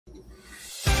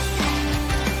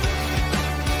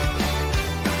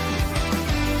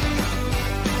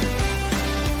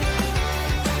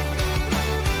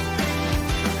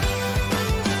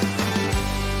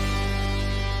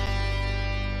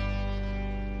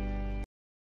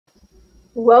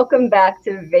Welcome back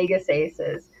to Vegas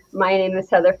Aces. My name is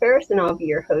Heather Ferris and I'll be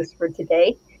your host for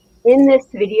today. In this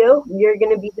video, we're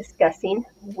going to be discussing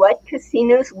what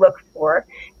casinos look for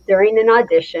during an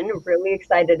audition. Really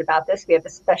excited about this. We have a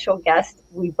special guest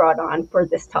we brought on for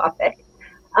this topic.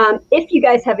 If you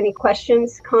guys have any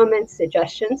questions, comments,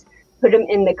 suggestions, put them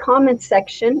in the comments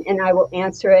section and I will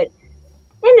answer it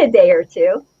in a day or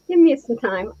two. Give me some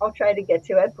time. I'll try to get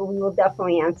to it, but we will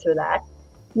definitely answer that.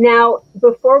 Now,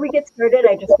 before we get started,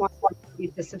 I just want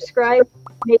you to subscribe.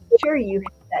 Make sure you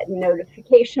hit that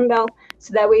notification bell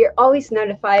so that way you're always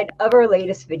notified of our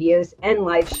latest videos and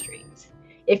live streams.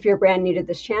 If you're brand new to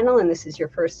this channel and this is your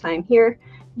first time here,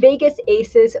 Vegas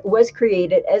Aces was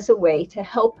created as a way to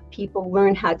help people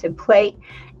learn how to play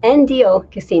and deal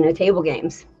casino table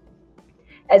games.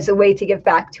 As a way to give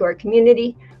back to our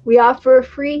community, we offer a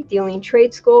free dealing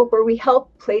trade school where we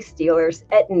help place dealers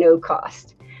at no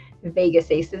cost. Vegas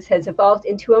Aces has evolved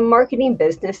into a marketing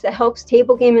business that helps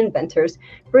table game inventors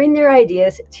bring their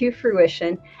ideas to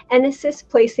fruition and assist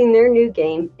placing their new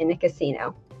game in a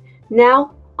casino.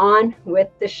 Now, on with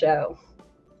the show.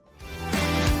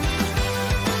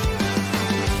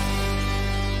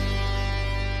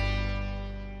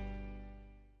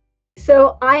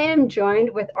 So I am joined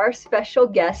with our special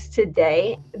guest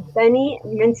today, Bennie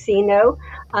Mancino,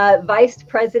 Vice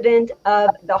President of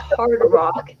the Hard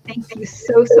Rock. Thank you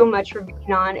so much for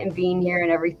being on and being here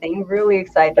and everything. Really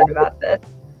excited about this.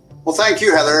 Well, thank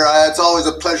you, Heather. It's always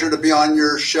a pleasure to be on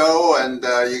your show, and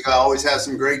you always have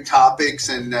some great topics.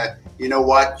 And you know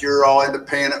what? You're all into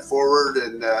paying it forward,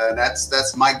 and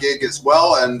that's my gig as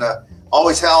well. And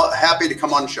always happy to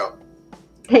come on the show.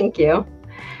 Thank you.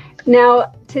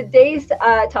 Now, today's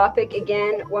topic,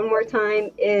 again, one more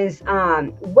time, is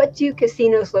what do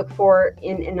casinos look for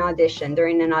in an audition,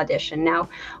 during an audition? Now,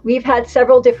 we've had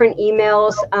several different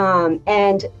emails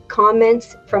and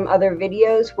comments from other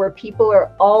videos where people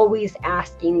are always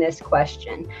asking this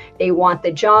question. They want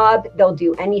the job, they'll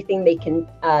do anything they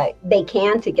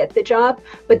can to get the job,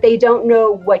 but they don't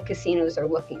know what casinos are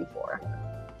looking for.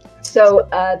 So,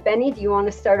 Bennie, do you want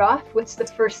to start off? What's the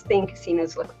first thing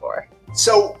casinos look for?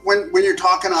 So when you're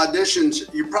talking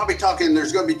auditions, you're probably talking,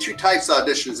 there's going to be two types of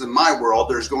auditions in my world.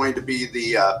 There's going to be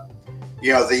the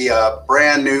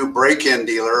brand new break-in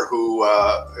dealer who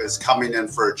is coming in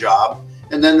for a job.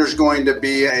 And then there's going to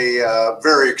be a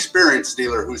very experienced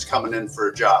dealer who's coming in for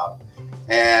a job.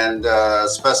 And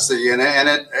especially,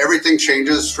 everything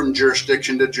changes from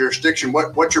jurisdiction to jurisdiction,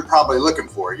 what you're probably looking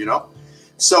for, you know?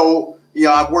 So,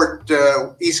 I've worked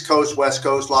East Coast, West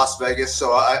Coast, Las Vegas,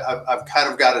 so I've kind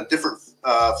of got a different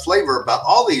flavor about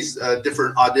all these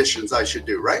different auditions I should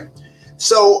do, right?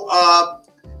 So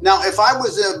now, if I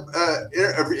was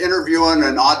interviewing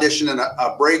an audition and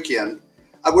a break-in,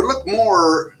 I would look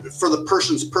more for the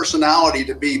person's personality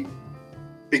to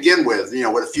begin with,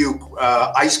 with a few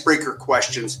icebreaker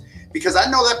questions, because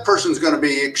I know that person's going to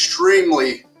be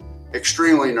extremely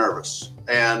nervous.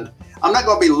 And I'm not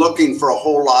going to be looking for a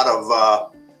whole lot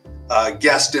of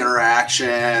guest interaction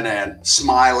and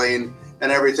smiling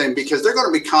and everything, because they're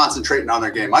going to be concentrating on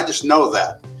their game. I just know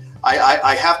that.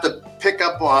 I have to pick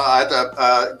up, I have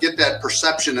to get that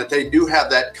perception that they do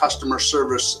have that customer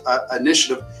service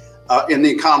initiative in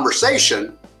the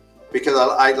conversation, because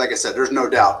like I said, there's no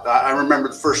doubt. I remember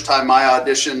the first time I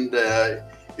auditioned,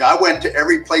 I went to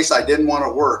every place I didn't want to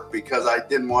work because I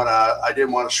didn't want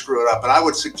to screw it up. And I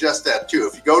would suggest that too.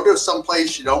 If you go to some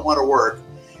place you don't want to work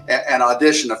and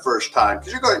audition the first time,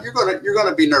 because you're going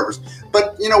to be nervous.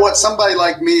 But you know what? Somebody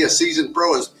like me, a seasoned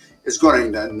pro, is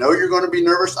going to know you're going to be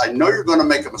nervous. I know you're going to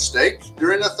make a mistake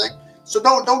during the thing. So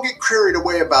don't get carried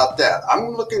away about that.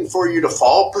 I'm looking for you to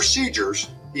follow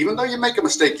procedures. Even though you make a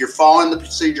mistake, you're following the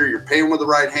procedure. You're paying with the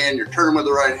right hand. You're turning with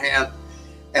the right hand.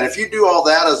 And if you do all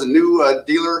that as a new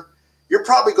dealer, you're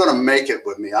probably going to make it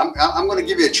with me. I'm going to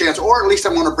give you a chance, or at least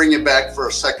I'm going to bring you back for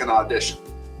a second audition.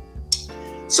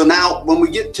 So now when we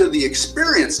get to the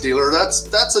experienced dealer,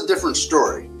 that's a different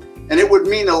story. And it would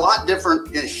mean a lot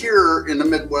different here in the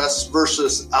Midwest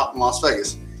versus out in Las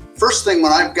Vegas. First thing,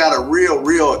 when I've got a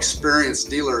real experienced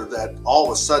dealer that all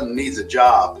of a sudden needs a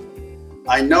job,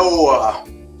 I know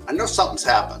something's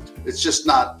happened. It's just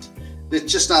not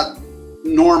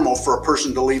normal for a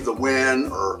person to leave the Wynn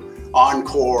or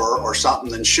Encore or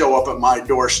something and show up at my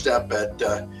doorstep at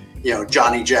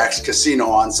Johnny Jack's Casino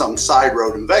on some side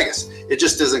road in Vegas. It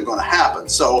just isn't going to happen.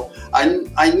 So I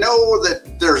know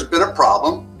that there's been a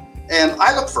problem, and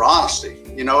I look for honesty.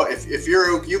 If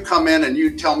you come in and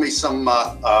you tell me some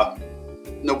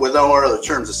with no other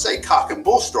terms to say, cock and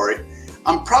bull story,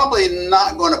 I'm probably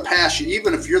not going to pass you,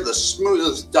 even if you're the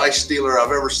smoothest dice dealer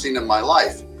I've ever seen in my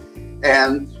life.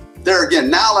 And there again,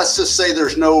 now let's just say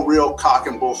there's no real cock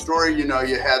and bull story. You know,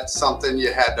 you had something,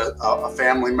 you had a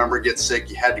family member get sick,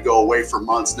 you had to go away for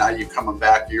months. Now you're coming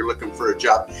back, you're looking for a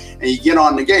job, and you get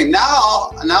on the game. Now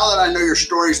that I know your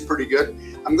story's pretty good,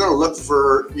 I'm going to look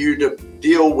for you to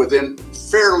deal within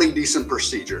fairly decent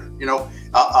procedure. You know,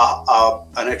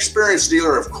 an experienced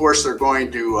dealer, of course, they're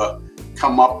going to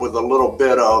come up with a little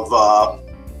bit of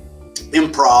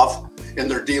improv in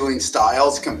their dealing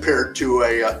styles compared to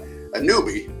a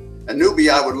newbie. A newbie,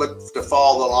 I would look to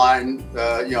follow the line,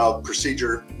 you know,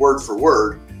 procedure word for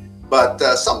word. But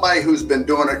somebody who's been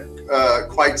doing it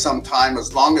quite some time,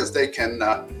 as long as they can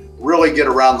really get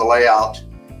around the layout,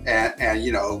 and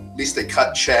you know, at least they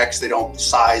cut checks, they don't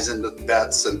size into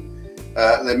bets, and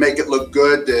they make it look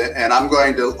good. And I'm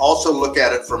going to also look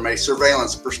at it from a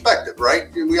surveillance perspective,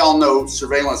 right? We all know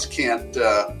surveillance can't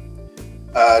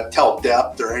tell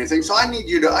depth or anything. So I need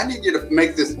you to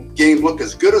make this game look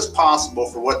as good as possible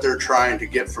for what they're trying to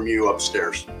get from you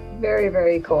upstairs. Very,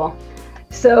 very cool.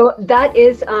 So that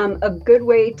is a good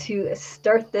way to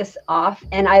start this off.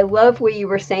 And I love what you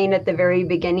were saying at the very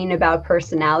beginning about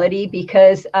personality,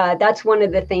 because that's one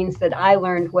of the things that I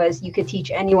learned was you could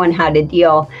teach anyone how to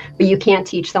deal, but you can't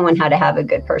teach someone how to have a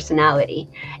good personality.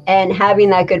 And having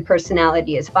that good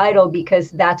personality is vital,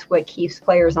 because that's what keeps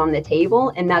players on the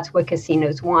table. And that's what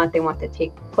casinos want. They want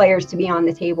the players to be on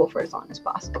the table for as long as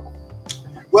possible.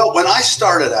 Well, when I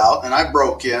started out and I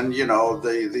broke in, you know,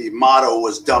 the motto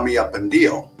was dummy up and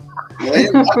deal. They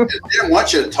didn't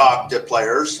want you to talk to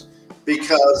players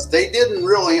because they didn't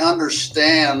really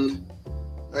understand,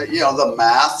 you know, the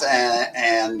math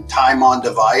and time on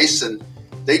device. And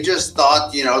they just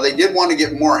thought, you know, they did want to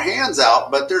get more hands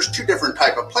out, but there's two different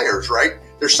type of players, right?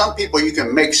 There's some people you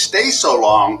can make stay so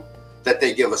long that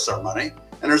they give us our money.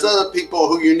 And there's other people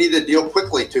who you need to deal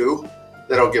quickly to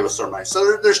that'll give us our money.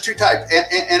 So there's two types.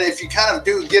 And if you kind of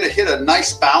do hit a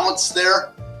nice balance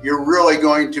there, you're really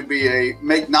going to be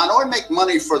not only make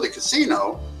money for the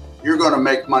casino, you're going to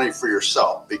make money for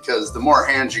yourself, because the more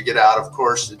hands you get out, of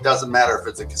course, it doesn't matter if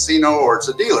it's a casino or it's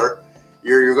a dealer,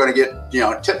 you're going to get, you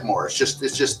know, tip more. It's just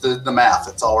the math.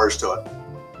 That's all there is to it.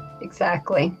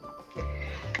 Exactly.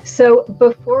 So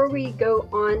before we go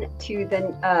on to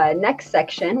the next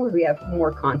section, where we have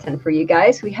more content for you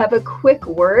guys, we have a quick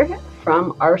word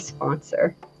from our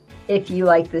sponsor. If you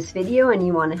like this video and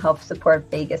you want to help support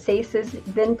Vegas Aces,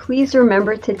 then please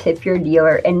remember to tip your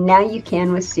dealer, and now you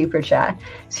can with Super Chat.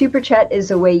 Super Chat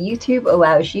is a way YouTube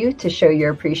allows you to show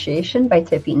your appreciation by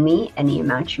tipping me any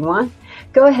amount you want.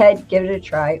 Go ahead, give it a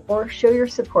try, or show your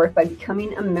support by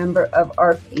becoming a member of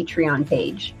our Patreon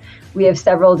page. We have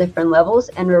several different levels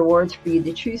and rewards for you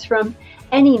to choose from.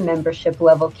 Any membership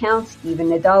level counts, even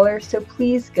 $1, so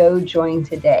please go join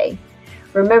today.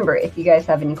 Remember, if you guys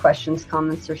have any questions,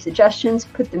 comments, or suggestions,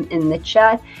 put them in the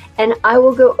chat, and I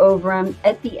will go over them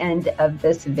at the end of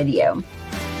this video.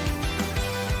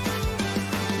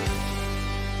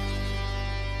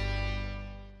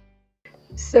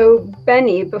 So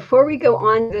Benny, before we go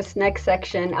on this next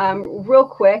section, real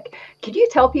quick, could you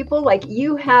tell people, like,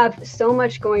 you have so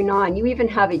much going on, you even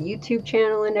have a YouTube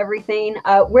channel and everything.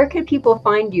 Where could people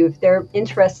find you if they're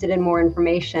interested in more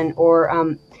information,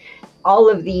 or all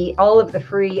of the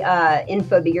free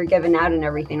info that you're giving out and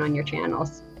everything on your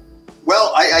channels?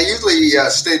 Well, I usually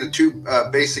stay to two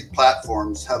basic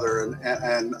platforms, Heather,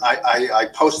 and I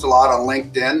post a lot on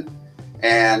LinkedIn,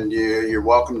 and you're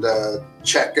welcome to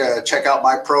check out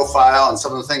my profile and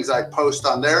some of the things I post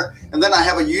on there. And then I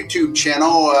have a YouTube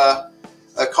channel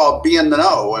called Be in the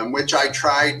Know, in which I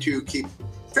try to keep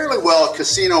fairly well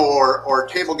casino or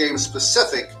table game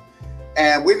specific.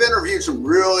 And we've interviewed some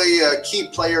really key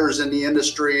players in the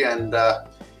industry. And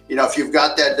you know, if you've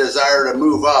got that desire to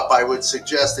move up, I would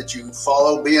suggest that you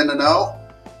follow Be in the Know.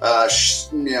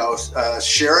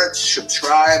 Share it,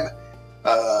 subscribe.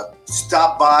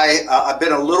 Stop by. I've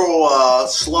been a little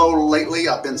slow lately.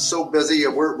 I've been so busy.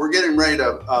 We're getting ready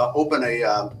to open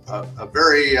a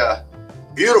very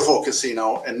beautiful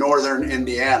casino in northern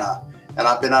Indiana, and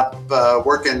I've been up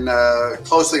working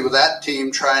closely with that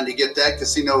team, trying to get that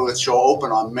casino, which will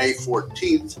open on May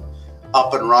 14th,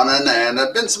 up and running. And there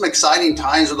have been some exciting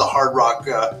times with the Hard Rock.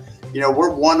 We're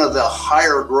one of the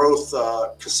higher growth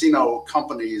casino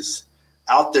companies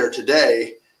out there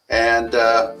today. And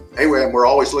anyway, we're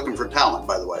always looking for talent,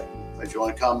 by the way. If you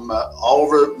want to come all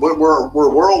over, we're a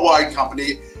worldwide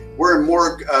company. We're in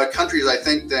more countries, I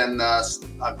think, than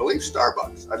I believe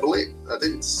Starbucks. I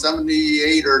think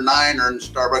 78 or 9 are in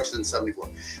Starbucks and 74.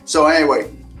 So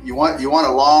anyway, you want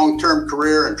a long-term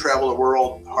career and travel the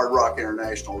world, Hard Rock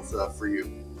International is for you.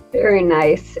 Very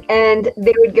nice. And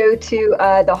they would go to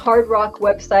the Hard Rock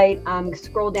website,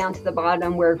 scroll down to the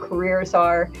bottom where careers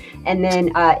are, and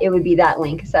then it would be that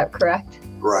link. Is that correct?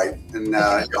 Right. And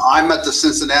I'm at the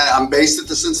Cincinnati. I'm based at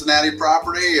the Cincinnati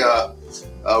property.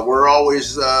 We're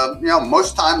always,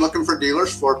 most time looking for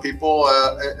dealers for people,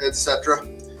 etc.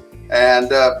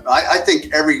 And I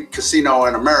think every casino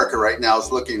in America right now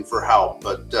is looking for help,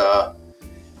 but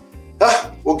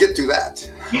we'll get to that.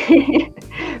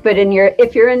 But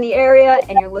if you're in the area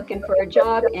and you're looking for a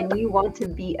job and you want to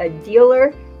be a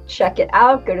dealer, check it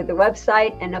out. Go to the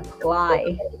website and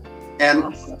apply. And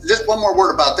awesome. Just one more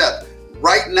word about that.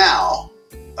 Right now,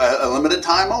 a limited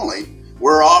time only,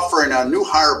 we're offering a new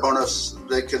hire bonus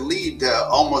that could lead to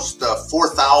almost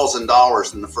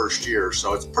 $4,000 in the first year.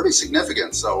 So it's pretty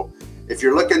significant. So if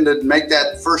you're looking to make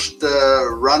that first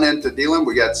run into dealing,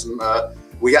 we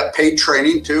got paid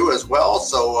training too as well.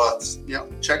 So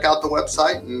check out the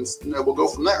website and we'll go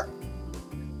from there.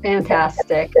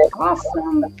 Fantastic.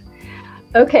 Awesome.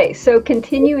 Okay, so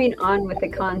continuing on with the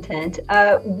content,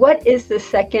 what is the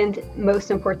second most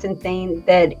important thing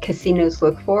that casinos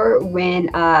look for when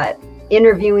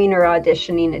interviewing or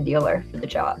auditioning a dealer for the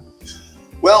job?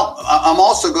 Well, I'm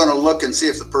also going to look and see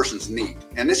if the person's neat.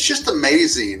 And it's just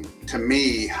amazing to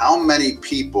me how many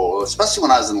people, especially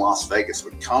when I was in Las Vegas,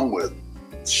 would come with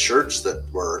shirts that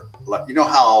were, like, you know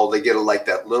how they get like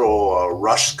that little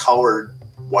rust-colored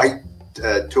white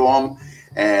to them,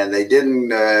 and they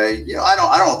didn't. I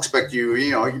don't expect you.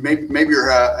 Maybe you're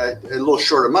a little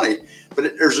short of money,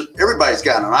 but everybody's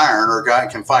got an iron or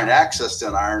can find access to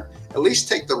an iron. At least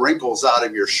take the wrinkles out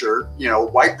of your shirt.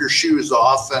 Wipe your shoes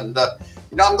off, and I'm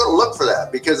going to look for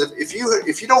that, because if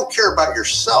you don't care about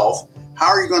yourself, how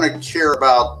are you going to care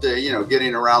about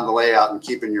getting around the layout and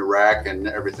keeping your rack and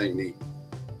everything neat?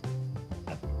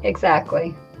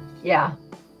 Exactly. Yeah.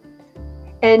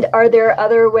 And are there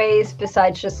other ways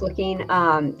besides just looking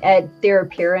at their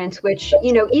appearance, which,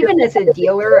 even as a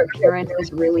dealer, appearance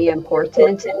is really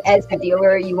important. As a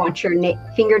dealer, you want your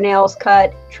fingernails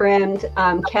cut, trimmed,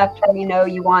 kept,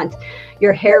 you want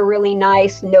your hair really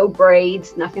nice, no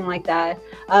braids, nothing like that.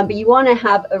 But you want to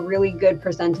have a really good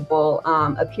presentable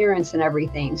appearance and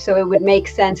everything. So it would make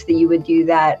sense that you would do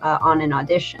that on an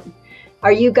audition.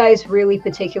 Are you guys really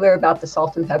particular about the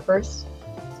salt and peppers?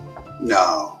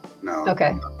 No.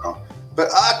 Okay. No. But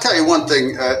I'll tell you one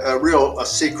thing, a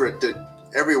secret that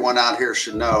everyone out here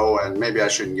should know, and maybe I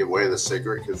shouldn't give away the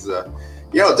secret, because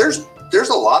there's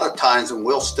a lot of times when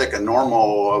we'll stick a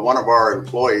normal one of our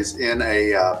employees in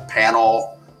a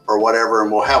panel or whatever,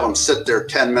 and we'll have them sit there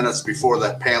 10 minutes before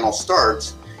that panel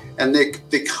starts, and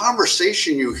the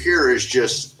conversation you hear is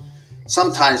just,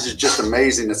 sometimes it's just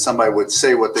amazing that somebody would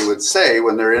say what they would say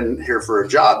when they're in here for a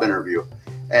job interview.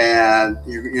 And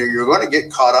you're going to get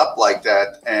caught up like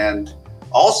that. And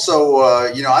also,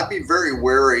 I'd be very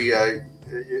wary.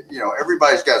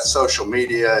 Everybody's got social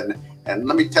media, and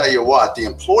let me tell you what, the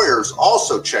employers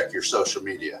also check your social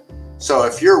media. So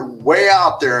if you're way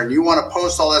out there and you want to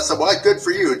post all that stuff, well, good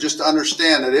for you. Just to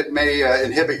understand that it may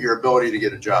inhibit your ability to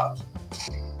get a job.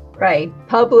 Right.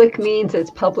 Public means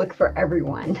it's public for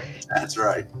everyone. That's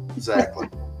right. Exactly.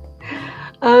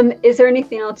 Is there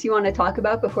anything else you want to talk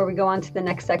about before we go on to the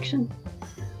next section?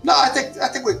 No, I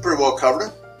think we pretty well covered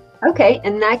it. Okay,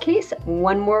 in that case,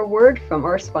 one more word from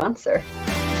our sponsor.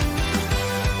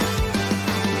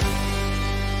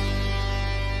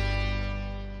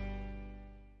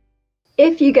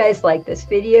 If you guys like this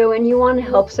video and you want to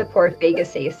help support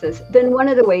Vegas Aces, then one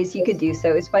of the ways you could do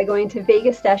so is by going to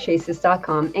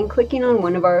vegas-aces.com and clicking on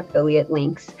one of our affiliate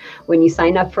links. When you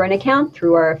sign up for an account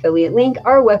through our affiliate link,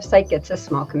 our website gets a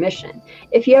small commission.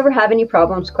 If you ever have any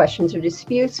problems, questions, or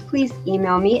disputes, please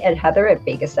email me at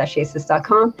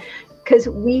heather@vegas-aces.com, because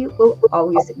we will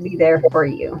always be there for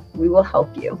you. We will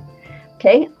help you.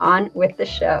 Okay, on with the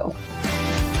show.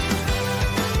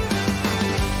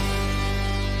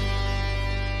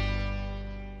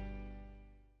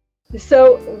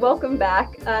 So welcome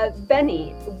back. Benny,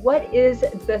 what is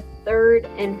the third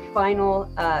and final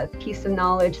piece of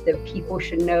knowledge that people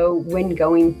should know when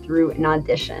going through an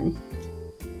audition?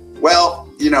 Well,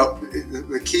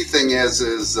 the key thing is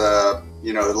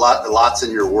lots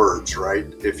in your words, right?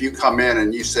 If you come in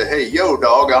and you say, "Hey, yo,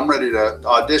 dog, I'm ready to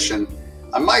audition,"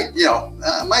 I might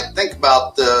think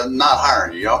about not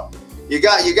hiring you. You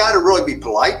got to really be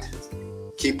polite.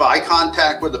 Keep eye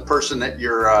contact with the person that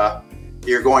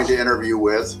you're going to interview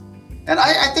with, and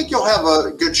I think you'll have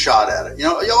a good shot at it.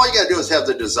 All you got to do is have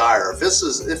the desire. If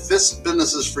this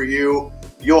business is for you,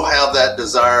 you'll have that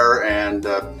desire, and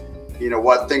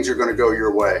things are going to go your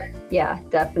way. Yeah,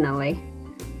 definitely.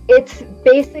 It's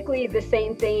basically the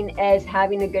same thing as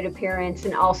having a good appearance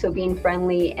and also being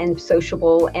friendly and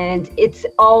sociable. And it's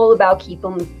all about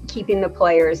keeping the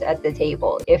players at the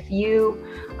table. If you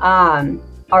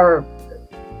are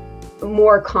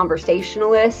more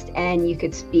conversationalist and you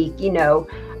could speak,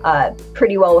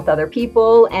 pretty well with other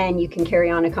people and you can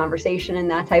carry on a conversation and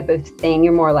that type of thing,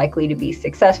 you're more likely to be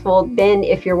successful than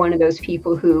if you're one of those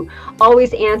people who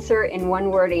always answer in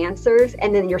one-word answers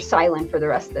and then you're silent for the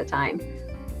rest of the time.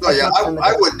 Oh yeah,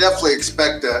 I would definitely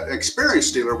expect an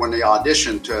experienced dealer when they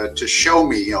audition to show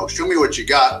me, show me what you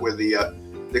got with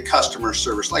the customer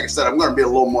service. Like I said, I'm going to be a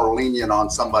little more lenient on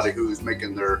somebody who's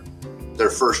making their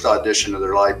first audition of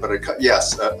their life. But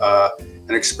yes,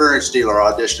 an experienced dealer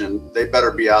audition, they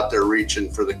better be out there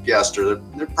reaching for the guest, or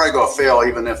they're probably going to fail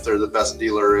even if they're the best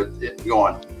dealer at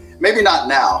going. Maybe not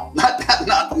now, not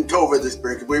in COVID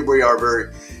experience. We are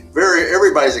very,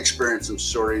 everybody's experiencing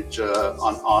shortage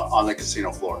on the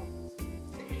casino floor.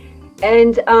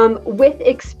 And with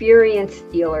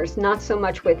experienced dealers, not so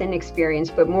much with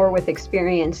inexperienced, but more with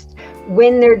experienced,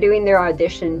 when they're doing their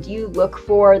audition, do you look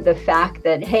for the fact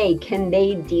that, hey, can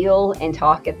they deal and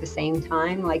talk at the same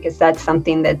time? Like, is that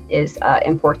something that is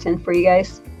important for you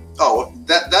guys? Oh,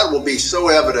 that will be so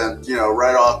evident,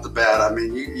 right off the bat. I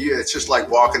mean, it's just like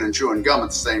walking and chewing gum at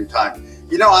the same time.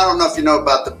 I don't know if you know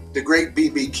about the great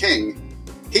B.B. King.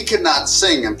 He could not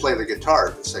sing and play the guitar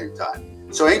at the same time.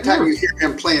 So anytime you hear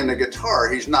him playing the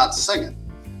guitar, he's not singing.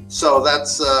 So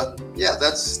that's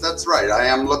right. I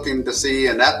am looking to see,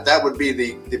 and that would be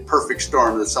the perfect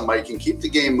storm, that somebody can keep the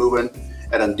game moving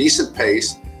at a decent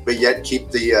pace, but yet keep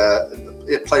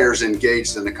the players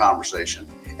engaged in the conversation.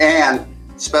 And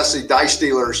especially dice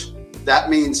dealers, that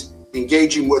means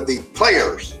engaging with the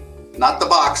players, not the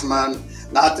boxman,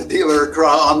 not the dealer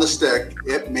on the stick.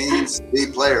 It means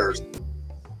the players.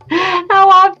 How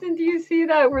often do you see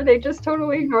that where they just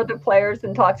totally ignore the players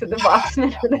and talk to the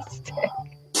boxman or the stick?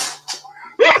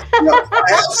 I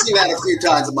have seen that a few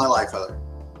times in my life, Heather.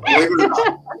 Believe it or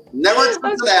not. Never in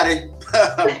Cincinnati.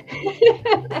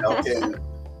 Okay.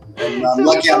 And I'm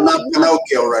lucky I'm not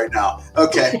Pinocchio right now.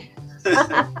 Okay.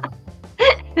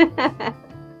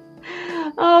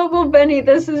 Oh, well, Benny,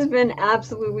 this has been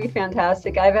absolutely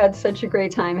fantastic. I've had such a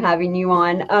great time having you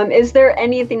on. Is there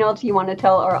anything else you want to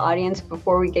tell our audience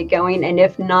before we get going? And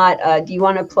if not, do you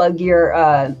want to plug your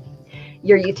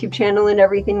YouTube channel and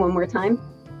everything one more time?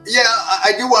 Yeah,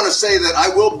 I do want to say that I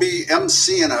will be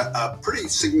emceeing a pretty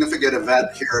significant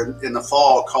event here in the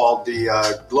fall called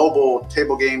the Global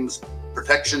Table Games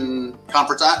Protection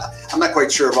Conference. I'm not quite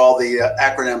sure of all the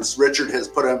acronyms Richard has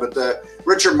put in, but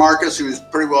Richard Marcus, who's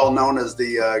pretty well known as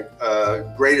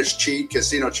the greatest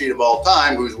casino cheat of all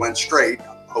time, who's went straight,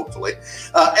 hopefully.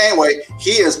 Anyway,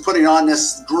 he is putting on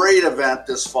this great event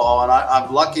this fall, and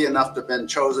I'm lucky enough to have been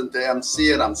chosen to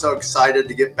MC it. I'm so excited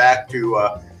to get back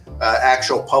to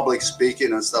actual public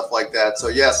speaking and stuff like that. So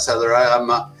yes, Heather,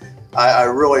 I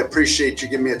really appreciate you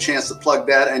giving me a chance to plug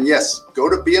that. And yes, go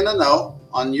to Be in the Know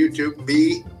on YouTube,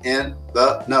 Be in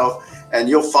the Know, and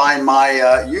you'll find my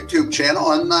YouTube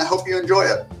channel, and I hope you enjoy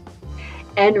it.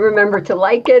 And remember to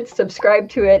like it, subscribe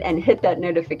to it, and hit that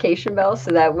notification bell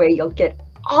so that way you'll get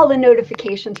all the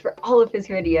notifications for all of his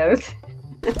videos.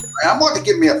 I'm going to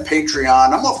give me a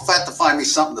Patreon. I'm going to have to find me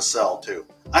something to sell too.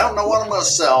 I don't know what I'm going to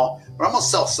sell, but I'm going to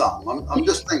sell something. I'm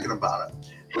just thinking about it.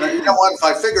 And you know what? If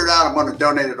I figure it out, I'm going to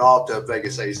donate it all to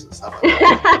Vegas Aces. How about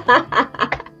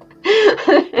that?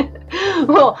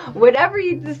 Well, whatever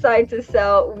you decide to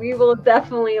sell, we will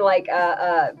definitely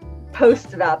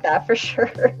post about that for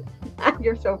sure.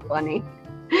 You're so funny.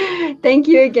 Thank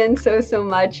you again so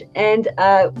much. And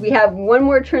we have one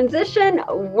more transition,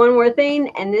 one more thing,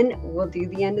 and then we'll do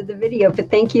the end of the video. But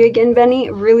thank you again, Benny.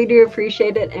 Really do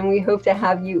appreciate it, and we hope to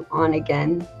have you on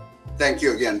again. Thank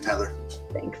you again, Heather.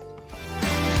 Thanks.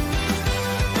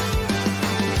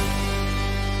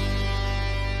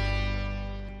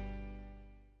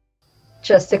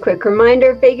 Just a quick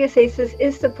reminder, Vegas Aces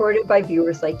is supported by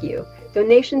viewers like you.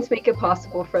 Donations make it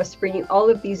possible for us to bring you all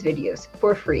of these videos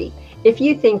for free. If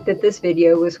you think that this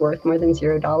video was worth more than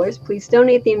 $0, please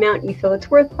donate the amount you feel it's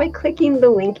worth by clicking the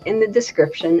link in the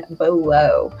description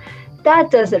below.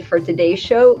 That does it for today's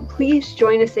show. Please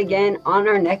join us again on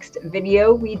our next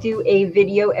video. We do a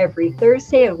video every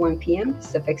Thursday at 1 p.m.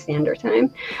 Pacific Standard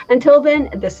Time. Until then,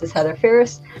 this is Heather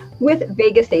Ferris with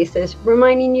Vegas Aces,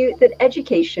 reminding you that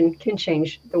education can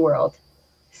change the world.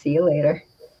 See you later.